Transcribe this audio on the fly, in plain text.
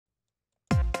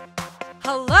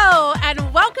Hello,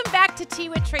 and welcome back to Tea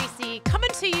with Tracy,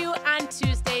 coming to you on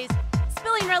Tuesdays,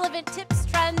 spilling relevant tips,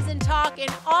 trends, and talk in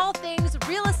all things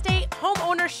real estate, home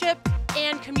ownership,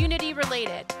 and community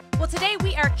related. Well, today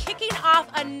we are kicking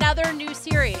off another new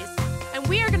series, and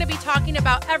we are going to be talking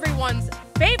about everyone's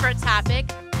favorite topic,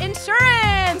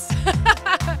 insurance.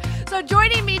 So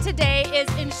joining me today is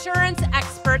insurance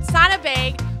expert Sana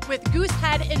Baig with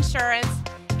Goosehead Insurance.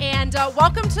 And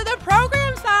welcome to the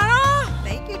program, Sana.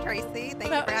 Thank you, Tracy.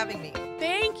 Thank you for having me.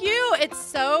 Thank you. It's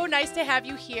so nice to have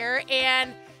you here.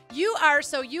 And you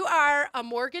are a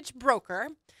mortgage broker.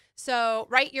 So,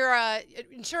 right, you're a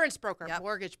insurance broker,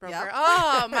 mortgage broker. Yep.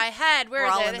 Oh, my head. Where We're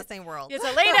is all it? in the same world. It's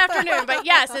a late afternoon, but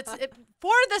yes, it's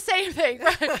for the same thing.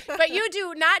 But you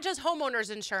do not just homeowners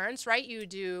insurance, right? You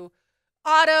do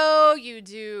auto, you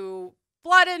do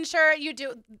flood insurance,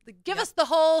 give us the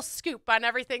whole scoop on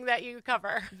everything that you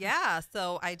cover. Yeah,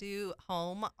 so I do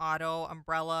home, auto,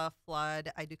 umbrella,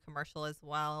 flood. I do commercial as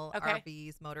well,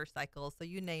 RVs, motorcycles, so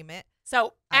you name it.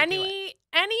 So any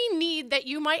need that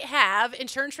you might have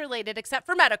insurance related, except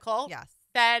for medical, yes,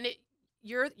 then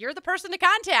you're the person to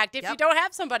contact if you don't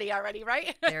have somebody already,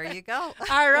 right? There you go.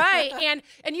 All right.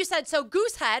 And you said, so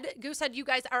Goosehead, you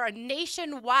guys are a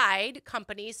nationwide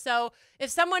company. So if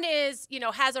someone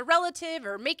has a relative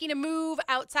or making a move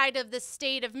outside of the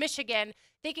state of Michigan,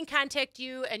 they can contact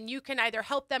you and you can either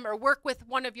help them or work with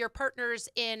one of your partners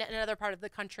in another part of the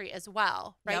country as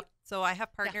well, right? Yep. So I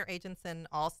have partner agents in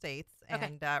all states.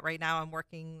 And right now I'm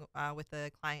working with a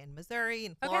client in Missouri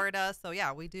and Florida. Okay. So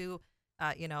yeah, we do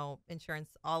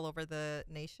insurance all over the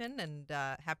nation and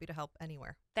happy to help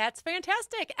anywhere. That's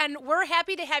fantastic. And we're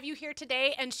happy to have you here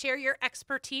today and share your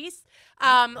expertise.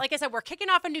 Like I said, we're kicking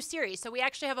off a new series. So we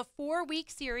actually have a 4-week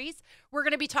series. We're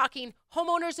going to be talking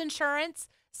homeowners insurance,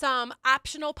 some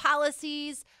optional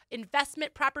policies,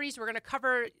 investment properties. We're going to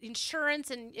cover insurance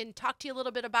and talk to you a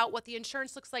little bit about what the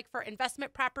insurance looks like for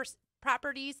investment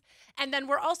properties. And then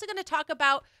we're also going to talk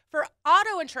about for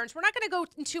auto insurance. We're not going to go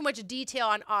in too much detail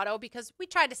on auto because we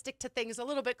try to stick to things a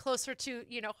little bit closer to,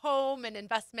 home and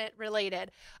investment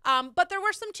related. But there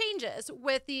were some changes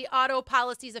with the auto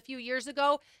policies a few years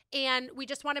ago, and we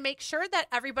just want to make sure that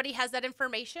everybody has that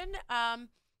information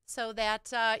so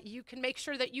that you can make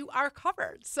sure that you are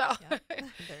covered. So there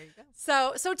you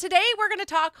go. So today we're going to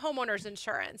talk homeowners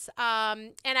insurance.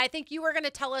 And I think you were going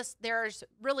to tell us there's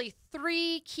really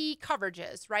 3 key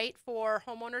coverages, right, for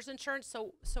homeowners insurance.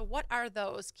 So what are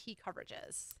those key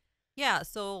coverages? Yeah,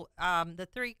 so the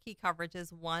 3 key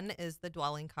coverages, one is the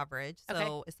dwelling coverage.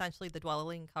 So essentially the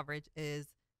dwelling coverage is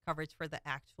coverage for the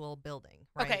actual building,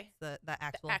 right? Okay. The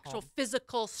actual home.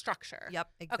 Physical structure. Yep,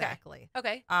 exactly.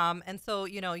 Okay. And so,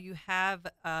 you have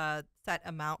a set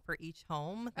amount for each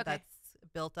home that's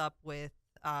built up with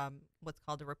what's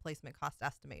called a replacement cost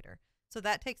estimator. So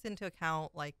that takes into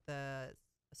account like the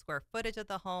square footage of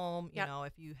the home, you know,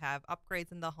 if you have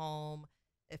upgrades in the home,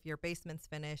 if your basement's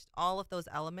finished, all of those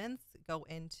elements go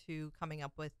into coming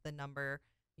up with the number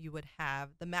you would have,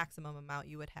 the maximum amount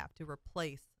you would have to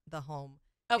replace the home.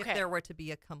 If there were to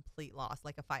be a complete loss,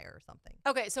 like a fire or something.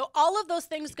 Okay, so all of those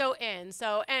things go in.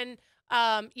 So, and,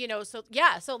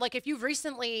 so like if you've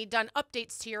recently done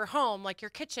updates to your home, like your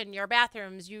kitchen, your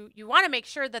bathrooms, you want to make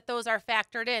sure that those are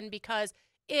factored in because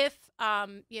if,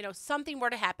 something were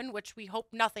to happen, which we hope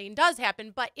nothing does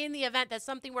happen, but in the event that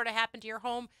something were to happen to your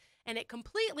home and it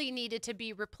completely needed to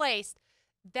be replaced,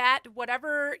 that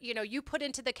whatever, you put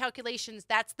into the calculations,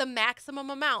 that's the maximum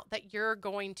amount that you're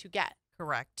going to get.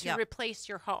 Correct. To replace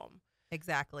your home.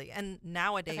 Exactly. And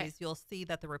nowadays you'll see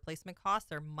that the replacement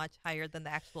costs are much higher than the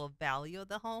actual value of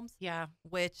the homes. Yeah.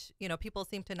 Which, people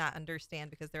seem to not understand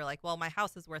because they're like, well, my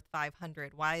house is worth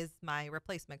 $500. Why is my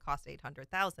replacement cost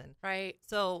 $800,000? Right.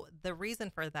 So the reason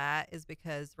for that is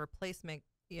because replacement,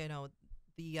 the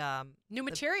new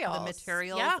materials. The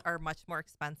materials are much more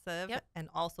expensive and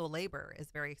also labor is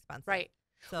very expensive. Right.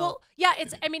 So, well, yeah,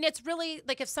 it's really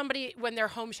like if somebody, when they're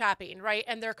home shopping, right,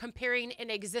 and they're comparing an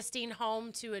existing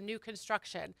home to a new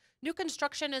construction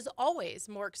is always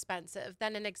more expensive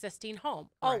than an existing home,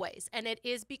 always. And it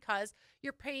is because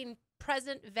you're paying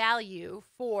present value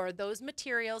for those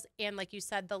materials and, like you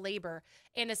said, the labor.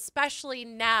 And especially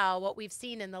now, what we've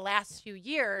seen in the last few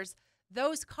years,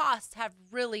 those costs have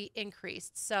really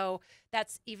increased. So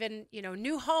that's even,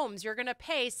 new homes, you're going to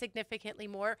pay significantly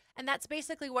more. And that's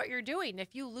basically what you're doing.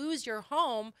 If you lose your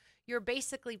home, you're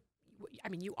basically,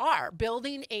 you are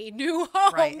building a new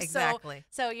home. Right, exactly.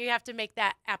 So you have to make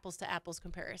that apples to apples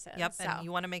comparison. Yep, and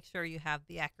you want to make sure you have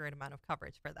the accurate amount of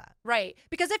coverage for that. Right,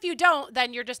 because if you don't,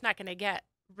 then you're just not going to get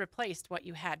replaced what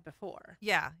you had before.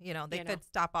 Yeah, they could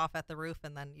stop off at the roof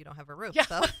and then you don't have a roof. Yeah.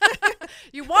 So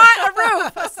You want a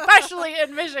roof, especially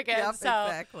in Michigan. Yep, so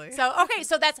exactly. So okay,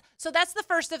 so that's the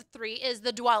first of three is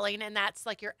the dwelling, and that's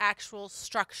like your actual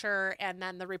structure and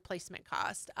then the replacement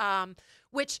cost.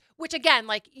 Which again,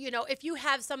 like, if you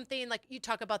have something like you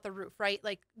talk about the roof, right?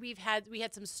 Like we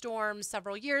had some storms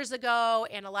several years ago,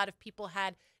 and a lot of people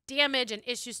had damage and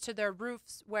issues to their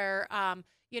roofs where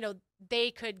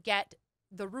they could get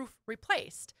the roof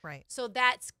replaced. Right. So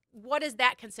what is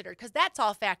that considered? Because that's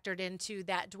all factored into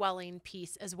that dwelling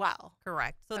piece as well.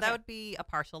 Correct. So Okay. that would be a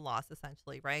partial loss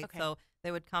essentially, right? Okay. So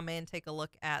they would come in, take a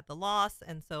look at the loss,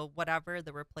 and so whatever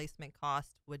the replacement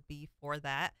cost would be for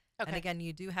that. Okay. And again,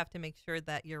 you do have to make sure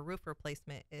that your roof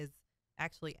replacement is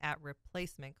actually at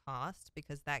replacement cost,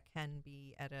 because that can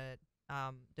be at a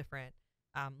different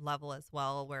level as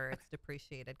well, where it's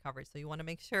depreciated coverage. So you want to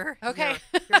make sure Okay.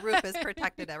 your roof is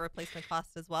protected at replacement cost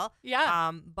as well.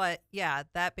 Yeah. But yeah,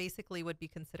 that basically would be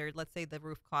considered. Let's say the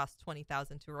roof costs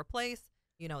 $20,000 to replace.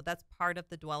 That's part of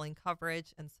the dwelling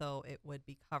coverage, and so it would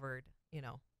be covered.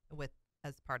 With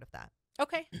as part of that.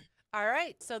 Okay. All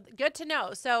right. So good to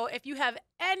know. So if you have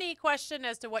any question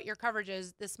as to what your coverage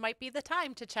is, this might be the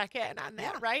time to check in on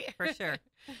that, Yeah, right? for sure.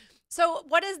 So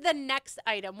what is the next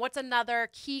item? What's another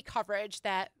key coverage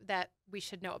that we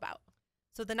should know about?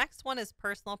 So the next one is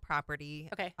personal property.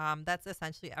 Okay. That's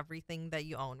essentially everything that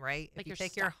you own, right? Like if you your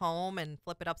take your stuff. home and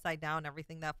flip it upside down,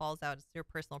 everything that falls out is your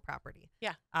personal property.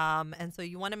 Yeah. And so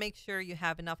you want to make sure you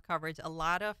have enough coverage. A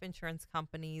lot of insurance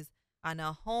companies on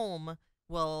a home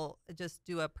will just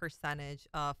do a percentage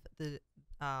of the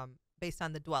based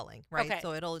on the dwelling, right? Okay.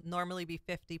 So it'll normally be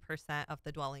 50% of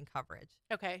the dwelling coverage.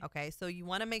 Okay. Okay. So you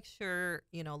want to make sure,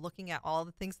 looking at all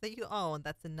the things that you own,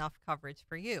 that's enough coverage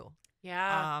for you.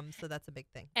 Yeah. So that's a big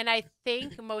thing. And I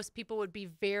think most people would be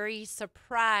very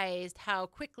surprised how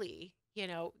quickly,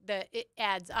 it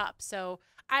adds up. So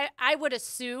I would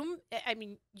assume, I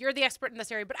mean, you're the expert in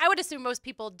this area, but I would assume most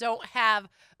people don't have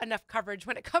enough coverage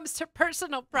when it comes to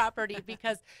personal property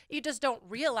because you just don't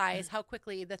realize how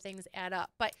quickly the things add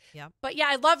up. But yeah,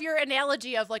 I love your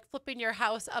analogy of like flipping your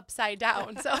house upside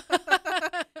down. So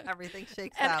everything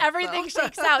shakes and out. everything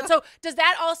shakes out. So does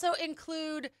that also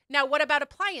include, now what about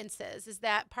appliances? Is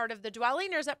that part of the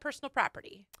dwelling or is that personal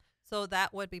property? So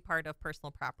that would be part of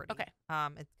personal property. Okay.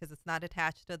 It's because it's not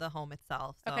attached to the home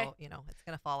itself. So, Okay. It's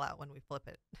going to fall out when we flip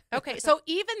it. Okay. So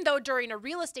even though during a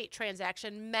real estate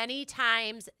transaction, many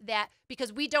times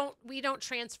because we don't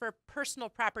transfer personal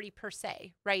property per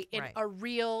se, right? In Right. a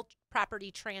real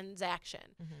property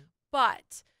transaction. Mm-hmm.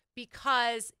 But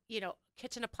because,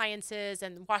 kitchen appliances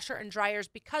and washer and dryers,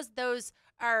 because those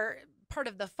are part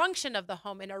of the function of the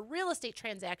home in a real estate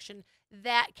transaction,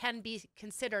 that can be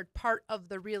considered part of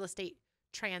the real estate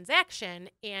transaction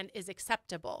and is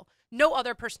acceptable. No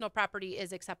other personal property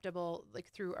is acceptable like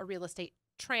through a real estate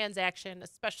transaction,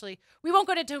 especially. We won't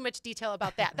go into too much detail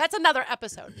about that. That's another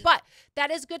episode. But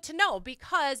that is good to know,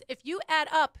 because if you add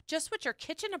up just what your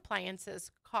kitchen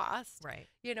appliances cost, Right.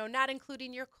 not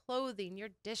including your clothing, your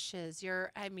dishes,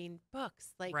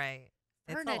 books, like Right.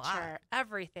 It's a lot. furniture,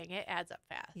 everything, it adds up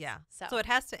fast. Yeah. So it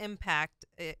has to impact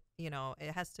it,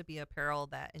 it has to be a peril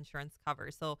that insurance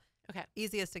covers. So Okay.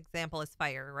 easiest example is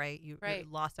fire, right? You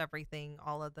lost everything.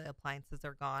 All of the appliances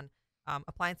are gone.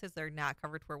 Appliances are not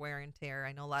covered for wear and tear.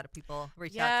 I know a lot of people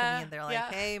reach out to me and they're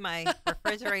like, hey, my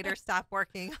refrigerator stopped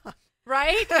working.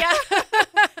 Right? Yeah.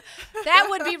 That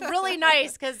would be really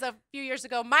nice, because a few years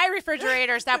ago, my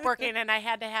refrigerator stopped working and I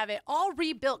had to have it all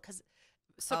rebuilt because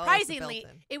surprisingly,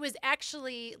 it was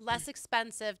actually less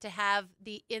expensive to have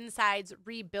the insides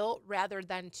rebuilt rather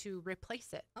than to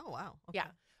replace it. Oh, wow. Okay. Yeah.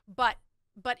 But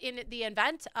in the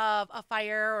event of a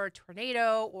fire or a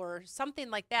tornado or something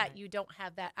like that, Right. you don't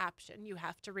have that option. You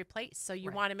have to replace. So you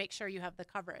Right. want to make sure you have the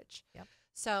coverage. Yep.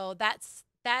 So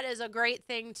that is a great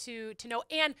thing to know.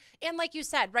 And like you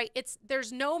said, right,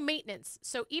 there's no maintenance.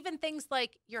 So even things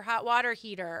like your hot water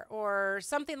heater or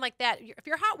something like that, if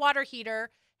your hot water heater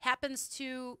happens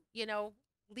to,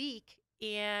 leak,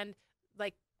 and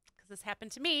like, because this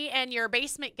happened to me, and your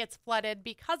basement gets flooded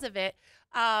because of it,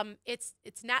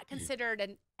 it's not considered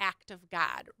an act of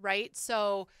God, right?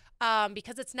 So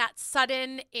because it's not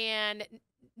sudden and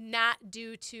not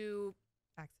due to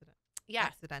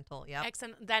accidental,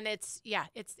 then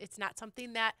it's not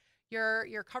something that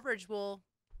your coverage will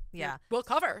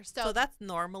cover. So that's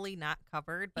normally not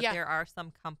covered, but Yeah. there are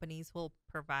some companies who will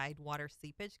provide water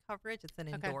seepage coverage. It's an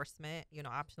endorsement,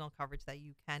 optional coverage that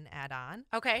you can add on.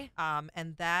 Okay.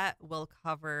 And that will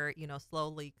cover, slow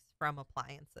leaks from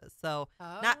appliances. So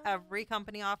not every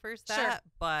company offers that,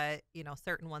 but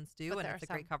certain ones do, But and there it's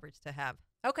a are great some. coverage to have.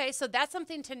 Okay, so that's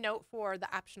something to note for the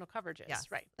optional coverages, Yes.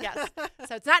 right? Yes.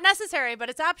 So it's not necessary, but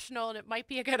it's optional, and it might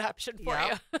be a good option for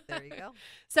Yep. you. There you go.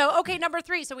 So, okay, number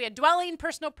 3. So we had dwelling,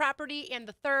 personal property, and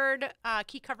the third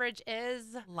key coverage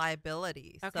is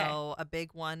Liability. Okay. So a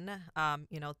big one,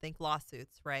 think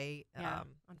lawsuits, right? Yeah,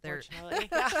 They're- unfortunately.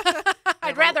 Yeah. I'd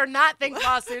have a- rather not think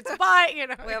lawsuits, but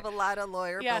we have a lot of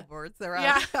lawyer Yeah. billboards around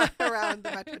Yeah. around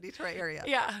the Metro Detroit area.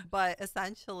 Yeah. But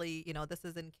essentially, this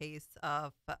is in case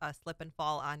of a slip and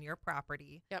fall on your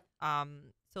property. Yep.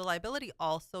 So liability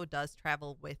also does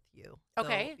travel with you.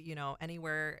 Okay. So,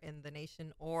 anywhere in the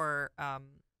nation or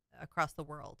across the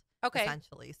world. Okay.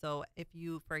 Essentially. So if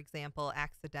you, for example,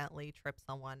 accidentally trip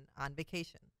someone on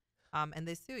vacation, and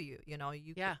they sue you,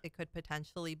 Yeah. it could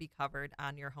potentially be covered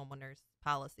on your homeowner's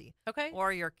policy. Okay.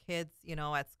 Or your kids,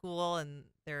 at school and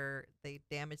they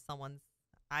damage someone's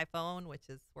iPhone, which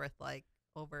is worth like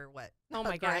over what? Oh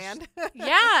my $1 gosh. grand?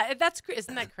 Yeah,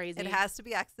 isn't that crazy? It has to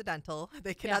be accidental.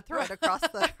 They Yeah. cannot throw it across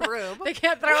the room. They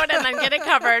can't throw it and then get it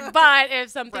covered. But if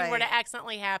something were Right. to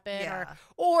accidentally happen, Yeah.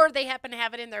 or they happen to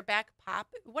have it in their back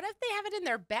pocket, what if they have it in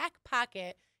their back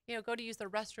pocket? Go to use the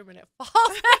restroom and it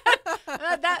falls.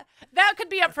 that could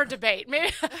be up for debate.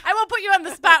 Maybe I won't put you on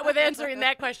the spot with answering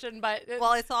that question, but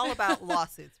Well, it's all about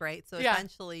lawsuits, right? So Yeah.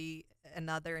 essentially,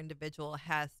 another individual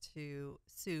has to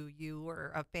sue you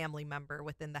or a family member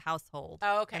within the household.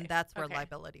 oh, okay, And that's where okay.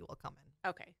 liability will come in.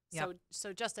 Okay, Yep.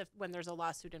 so just when there's a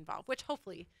lawsuit involved, which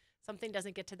hopefully something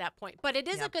doesn't get to that point, but it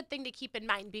is a Yep. good thing to keep in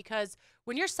mind because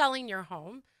when you're selling your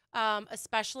home,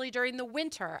 especially during the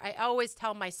winter, I always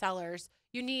tell my sellers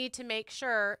you need to make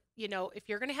sure if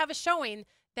you're going to have a showing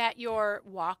that your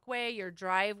walkway, your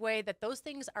driveway, that those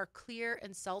things are clear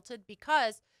and salted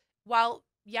because while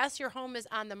yes, your home is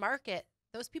on the market.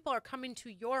 Those people are coming to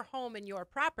your home and your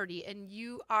property, and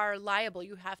you are liable.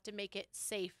 You have to make it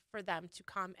safe for them to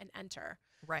come and enter.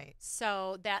 Right.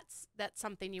 So that's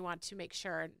something you want to make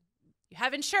sure. You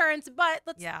have insurance, but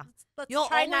let's You'll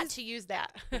try not always- to use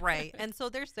that. Right. And so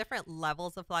there's different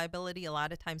levels of liability. A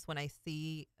lot of times when I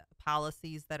see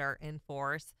policies that are in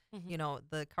force, Mhm.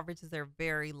 the coverages are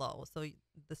very low. So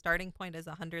the starting point is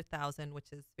 100,000,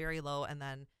 which is very low, and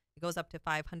then it goes up to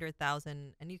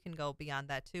 500,000, and you can go beyond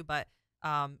that too. But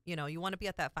you want to be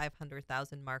at that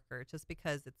 500,000 marker just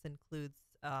because it includes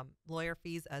lawyer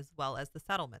fees as well as the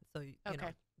settlement. So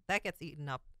Okay. that gets eaten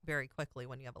up very quickly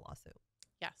when you have a lawsuit.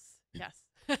 Yes. Yes.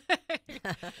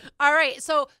 All right.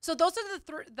 So those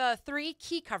are the three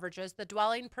key coverages: the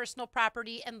dwelling, personal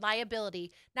property, and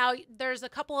liability. Now, there's a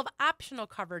couple of optional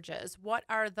coverages. What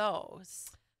are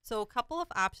those? So a couple of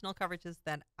optional coverages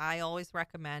that I always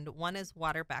recommend. One is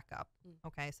water backup.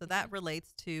 Okay, so that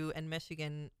relates to, in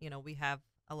Michigan, we have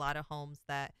a lot of homes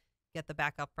that get the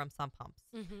backup from sump pumps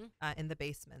in the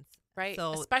basements. Right.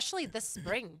 So Especially this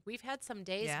spring. We've had some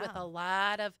days with Yeah. a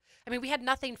lot of, we had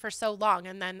nothing for so long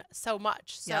and then so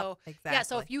much. So, Yep, exactly. yeah,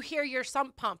 so if you hear your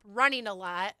sump pump running a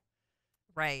lot,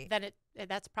 right. then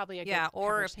that's probably a good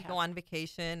Or coverage if to you have. go on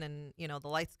vacation and the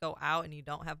lights go out and you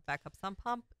don't have backup sump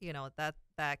pump,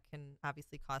 that can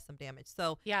obviously cause some damage.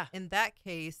 So Yeah. in that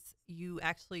case, the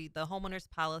homeowner's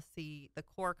policy, the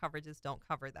core coverages don't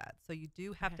cover that. So you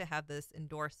do have Okay. to have this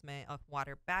endorsement of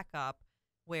water backup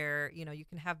where, you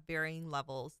can have varying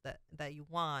levels that you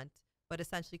want, but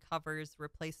essentially covers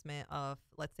replacement of,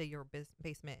 let's say your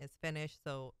basement is finished.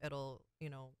 So it'll,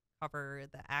 cover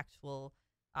the actual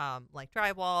like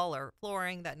drywall or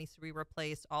flooring that needs to be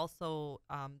replaced. Also,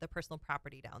 the personal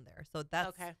property down there. So that's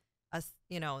Okay.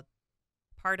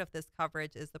 part of this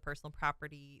coverage is the personal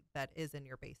property that is in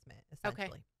your basement,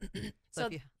 essentially. So,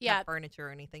 if you yeah. have furniture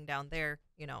or anything down there,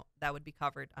 that would be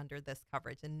covered under this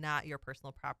coverage and not your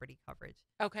personal property coverage.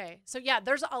 Okay. So, yeah,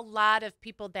 there's a lot of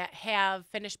people that have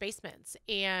finished basements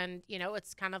and,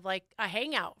 it's kind of like a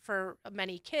hangout for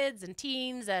many kids and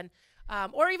teens and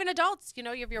or even adults, you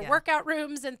have your Yeah. workout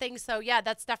rooms and things. So, yeah,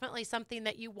 that's definitely something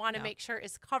that you want to Yeah. make sure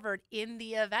is covered in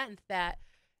the event that,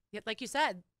 like you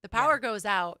said, the power goes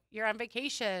out, you're on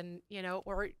vacation,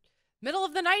 or middle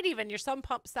of the night even, your sump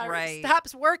pump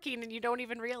stops working and you don't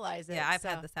even realize it. Yeah, I've So-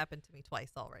 had this happen to me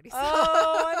twice already. So.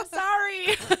 Oh, I'm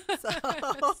sorry.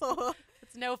 So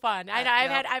It's no fun. I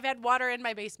know I've had water in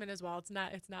my basement as well. It's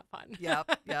not fun.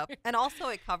 Yep. And also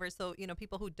it covers, so,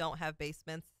 people who don't have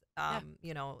basements,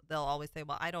 they'll always say,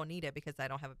 well, I don't need it because I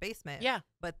don't have a basement. Yeah.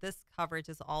 But this coverage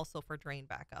is also for drain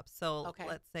backup. So Okay.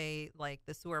 let's say like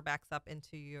the sewer backs up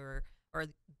into or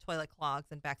toilet clogs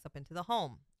and backs up into the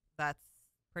home. That's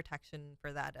protection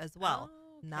for that as well.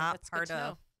 Oh, okay. Not That's good part to know.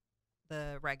 of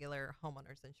the regular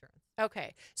homeowner's insurance.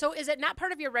 Okay. So is it not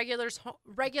part of your regular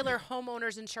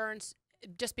homeowner's insurance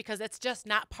just because it's just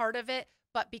not part of it,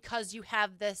 but because you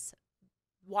have this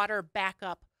water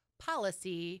backup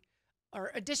policy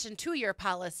or addition to your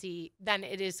policy, then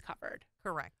it is covered.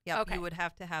 Correct. Yep. Okay. You would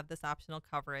have to have this optional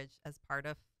coverage as part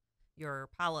of your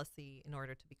policy in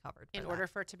order to be covered. In order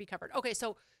for it to be covered. Okay,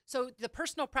 so the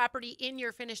personal property in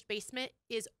your finished basement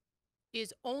is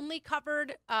only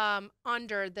covered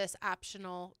under this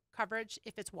optional coverage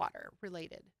if it's water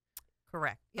related.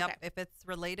 Correct. Yep. Okay. If it's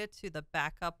related to the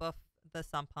backup of the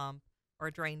sump pump or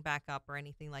drain backup or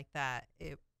anything like that,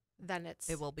 it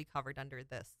will be covered under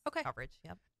this coverage.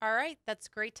 Yep. All right, that's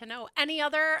great to know. Any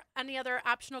other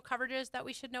optional coverages that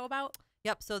we should know about?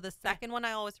 Yep. So the second one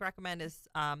I always recommend is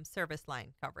service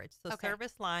line coverage. So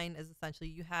service line is essentially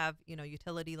you have,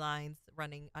 utility lines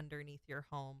running underneath your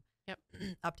home. Yep.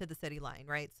 Up to the city line,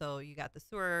 right? So you got the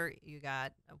sewer, you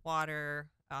got water,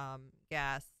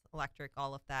 gas, electric,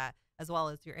 all of that, as well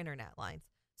as your internet lines.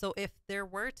 So if there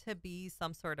were to be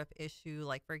some sort of issue,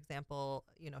 like for example,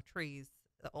 trees,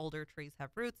 the older trees have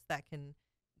roots that can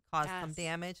cause some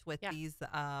damage with these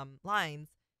lines.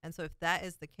 And so if that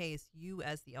is the case, you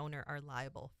as the owner are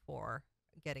liable for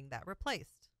getting that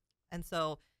replaced. And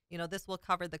so, this will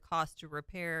cover the cost to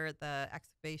repair the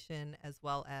excavation as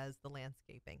well as the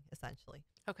landscaping, essentially.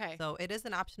 Okay. So it is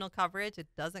an optional coverage. It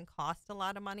doesn't cost a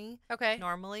lot of money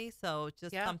normally. So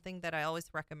just something that I always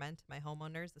recommend to my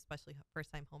homeowners, especially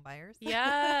first-time home buyers.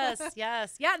 Yes,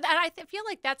 yes. Yeah, and I feel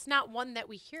like that's not one that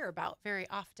we hear about very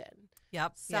often.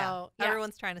 Yep. So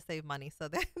everyone's trying to save money. So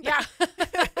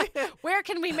where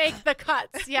can we make the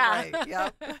cuts? Yeah. Right.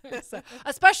 Yep. So,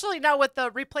 especially now with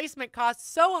the replacement costs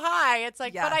so high, it's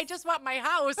like, but I just want my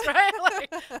house, right?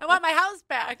 Like, I want my house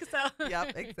back. So.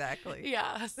 Yep. Exactly.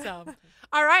 Yeah. So,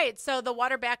 all right. So the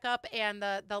water backup and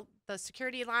the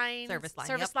security lines,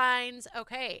 service lines.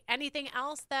 Okay. Anything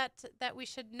else that we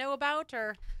should know about,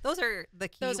 or those are the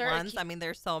key ones? I mean,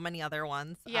 there's so many other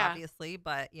ones, obviously,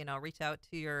 but reach out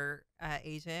to your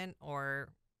agent or.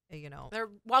 They're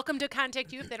welcome to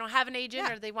contact you if they don't have an agent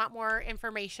or they want more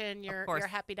information. You're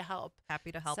happy to help.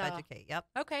 Happy to help educate. Yep.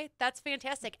 Okay, that's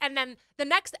fantastic. And then the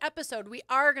next episode, we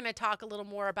are going to talk a little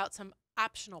more about some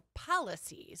optional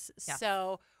policies. Yes.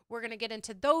 So we're going to get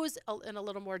into those in a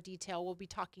little more detail. We'll be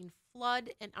talking flood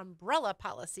and umbrella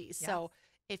policies. Yes. So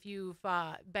if you've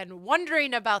been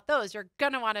wondering about those, you're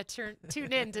going to want to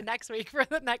tune in to next week for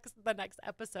the next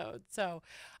episode. So,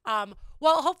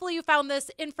 well, hopefully you found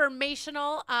this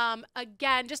informational.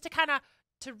 Again, just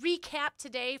to recap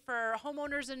today for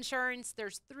homeowners insurance,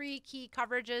 there's 3 key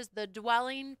coverages: the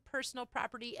dwelling, personal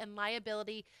property, and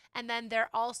liability. And then there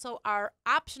also are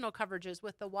optional coverages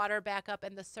with the water backup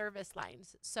and the service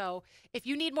lines. So if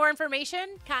you need more information,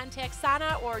 contact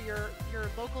Sana or your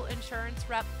local insurance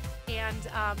rep and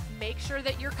make sure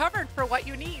that you're covered for what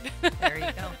you need. There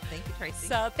you go. Thank you, Tracy.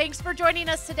 So thanks for joining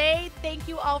us today. Thank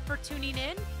you all for tuning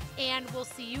in. And we'll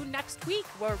see you next week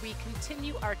where we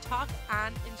continue our talk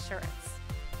on insurance.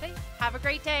 Okay, have a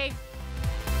great day.